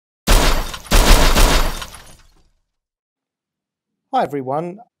Hi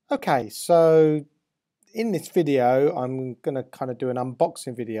everyone. Okay, so in this video I'm going to kind of do an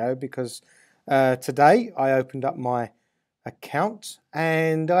unboxing video because today I opened up my account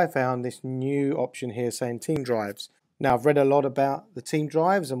and I found this new option here saying team drives. Now I've read a lot about the team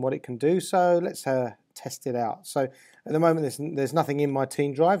drives and what it can do, so let's test it out. So at the moment there's nothing in my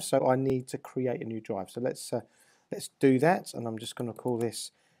team drive, so I need to create a new drive. So let's do that, and I'm just going to call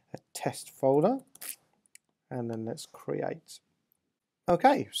this a test folder, and then let's create.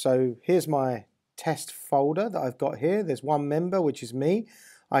 Okay, so here's my test folder that I've got here. There's one member, which is me.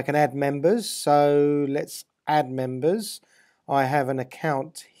 I can add members, so let's add members. I have an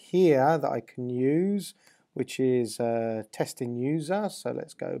account here that I can use, which is testing user. So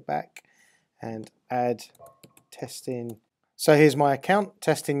let's go back and add testing. So here's my account,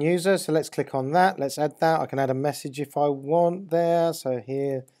 testing user. So let's click on that. Let's add that. I can add a message if I want there. So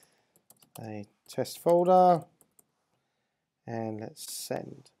here, a test folder. And let's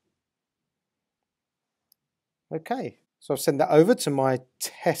send. Okay, so I've sent that over to my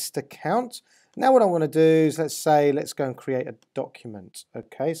test account. Now what I want to do is let's go and create a document.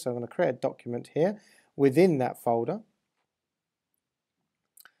 Okay, so I'm going to create a document here within that folder.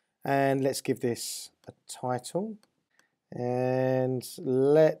 And let's give this a title. And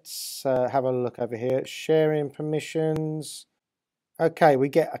let's have a look over here. Sharing permissions. Okay, we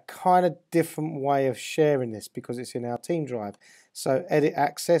get a kind of different way of sharing this because it's in our team drive. So edit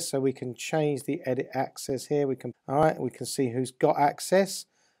access, so we can change the edit access here. We can see who's got access,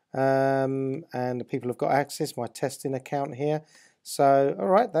 and the people have got access. My testing account here. So all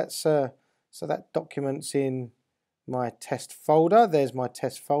right, that's so that document's in my test folder. There's my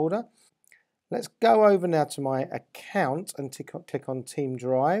test folder. Let's go over now to my account and click on team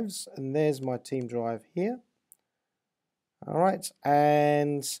drives, and there's my team drive here. All right,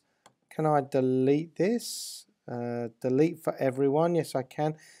 and can I delete this? Delete for everyone, yes I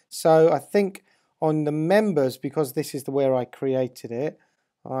can. So I think on the members, because this is where I created it,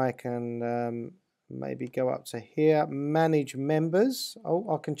 I can maybe go up to here, manage members.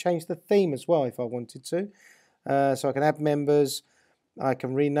 Oh, I can change the theme as well if I wanted to. So I can add members, I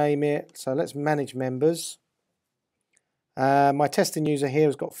can rename it. So let's manage members. My testing user here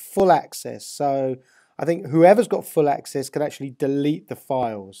has got full access, so I think whoever's got full access can actually delete the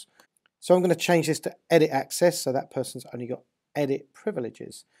files. So I'm going to change this to edit access, so that person's only got edit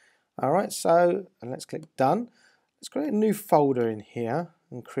privileges. All right, so and let's click done. Let's create a new folder in here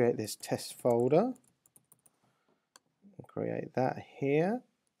and create this test folder. Create that here.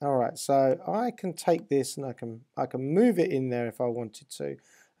 All right, so I can take this and I can move it in there if I wanted to.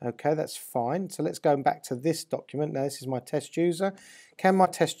 Okay, that's fine. So let's go back to this document. Now this is my test user. Can my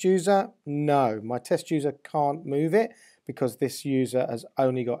test user? No, my test user can't move it because this user has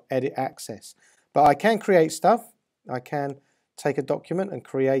only got edit access. But I can create stuff. I can take a document and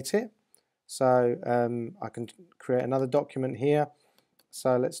create it. So I can create another document here.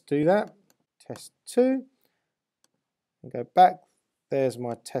 So let's do that. Test2. And go back. There's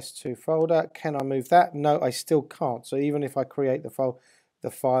my test2 folder. Can I move that? No, I still can't. So even if I create the file,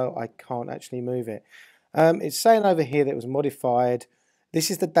 I can't actually move it. It's saying over here that it was modified.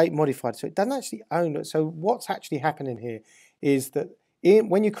 This is the date modified, so it doesn't actually own it. So what's actually happening here is that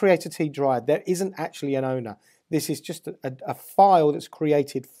when you create a T drive, there isn't actually an owner. This is just a file that's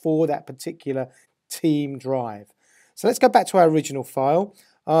created for that particular team drive. So let's go back to our original file.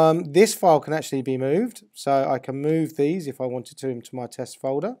 This file can actually be moved, so I can move these if I wanted to into my test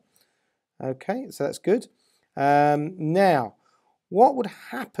folder. Okay, so that's good. Now, what would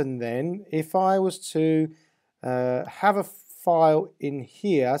happen then if I was to have a file in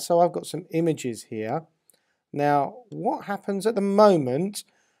here? So I've got some images here. Now, what happens at the moment?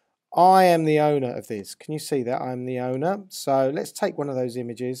 I am the owner of this. Can you see that? I'm the owner. So let's take one of those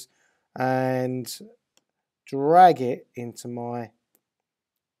images and drag it into my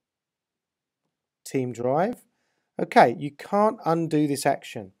team drive. Okay, you can't undo this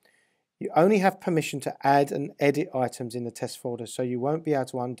action. You only have permission to add and edit items in the test folder, so you won't be able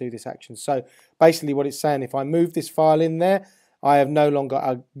to undo this action. So basically what it's saying, if I move this file in there, I have no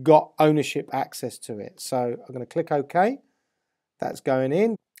longer got ownership access to it. So I'm going to click OK. That's going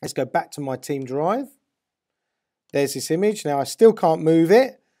in. Let's go back to my team drive. There's this image. Now I still can't move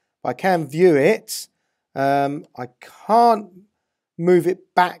it, but I can view it. I can't move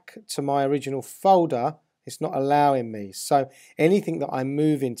it back to my original folder. It's not allowing me. So anything that I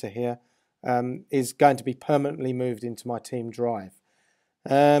move into here is going to be permanently moved into my team drive.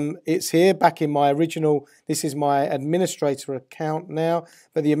 It's here back in my original. This is my administrator account now,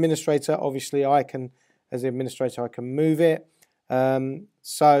 but the administrator, obviously as the administrator I can move it.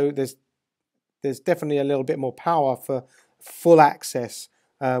 So there's definitely a little bit more power for full access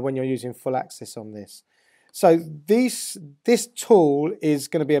when you're using full access on this. So this tool is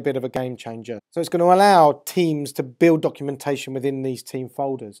going to be a bit of a game changer. So it's going to allow teams to build documentation within these team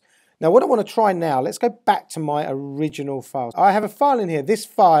folders. Now what I want to try now, let's go back to my original file. I have a file in here. This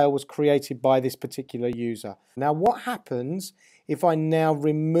file was created by this particular user. Now what happens if I now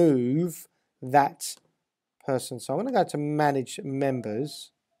remove that person? So I'm going to go to manage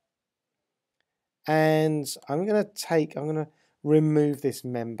members, and I'm going to remove this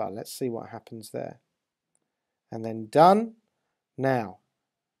member. Let's see what happens there. And then done. Now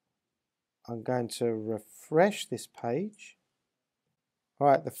I'm going to refresh this page. All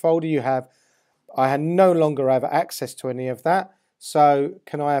right, the folder you have, I no longer have access to any of that. So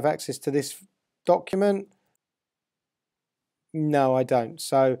can I have access to this document? No, I don't.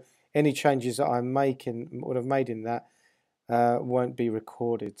 So any changes that would have made in that won't be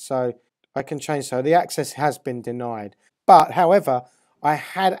recorded. So I can change. So the access has been denied. But however, I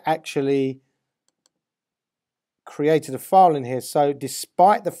had actually created a file in here. So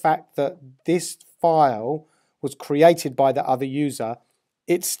despite the fact that this file was created by the other user,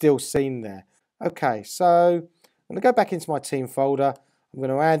 it's still seen there. Okay, so I'm going to go back into my team folder. I'm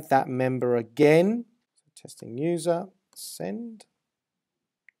going to add that member again. Testing user, send.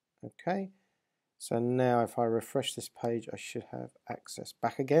 Okay, so now if I refresh this page, I should have access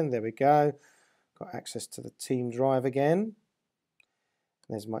back again. There we go. Got access to the team drive again.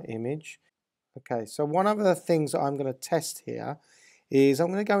 There's my image. Okay, so one of the things that I'm going to test here is I'm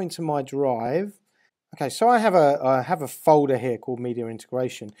going to go into my drive. Okay, so I have a folder here called Media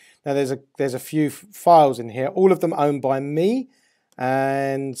Integration. Now there's a few files in here, all of them owned by me,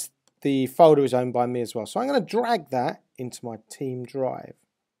 and the folder is owned by me as well. So I'm going to drag that into my team drive.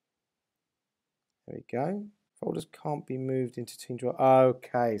 There we go. Folders can't be moved into team drive.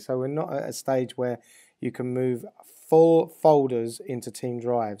 Okay, so we're not at a stage where you can move full folders into team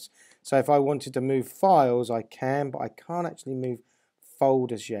drives. So if I wanted to move files, I can, but I can't actually move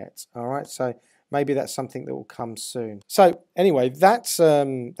folders yet. All right, so maybe that's something that will come soon. So anyway, that's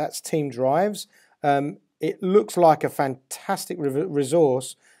team drives. It looks like a fantastic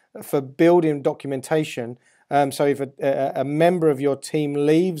resource for building documentation. So if a member of your team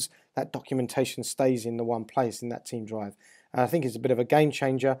leaves, that documentation stays in the one place in that team drive. And I think it's a bit of a game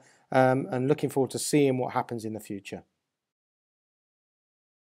changer, and looking forward to seeing what happens in the future.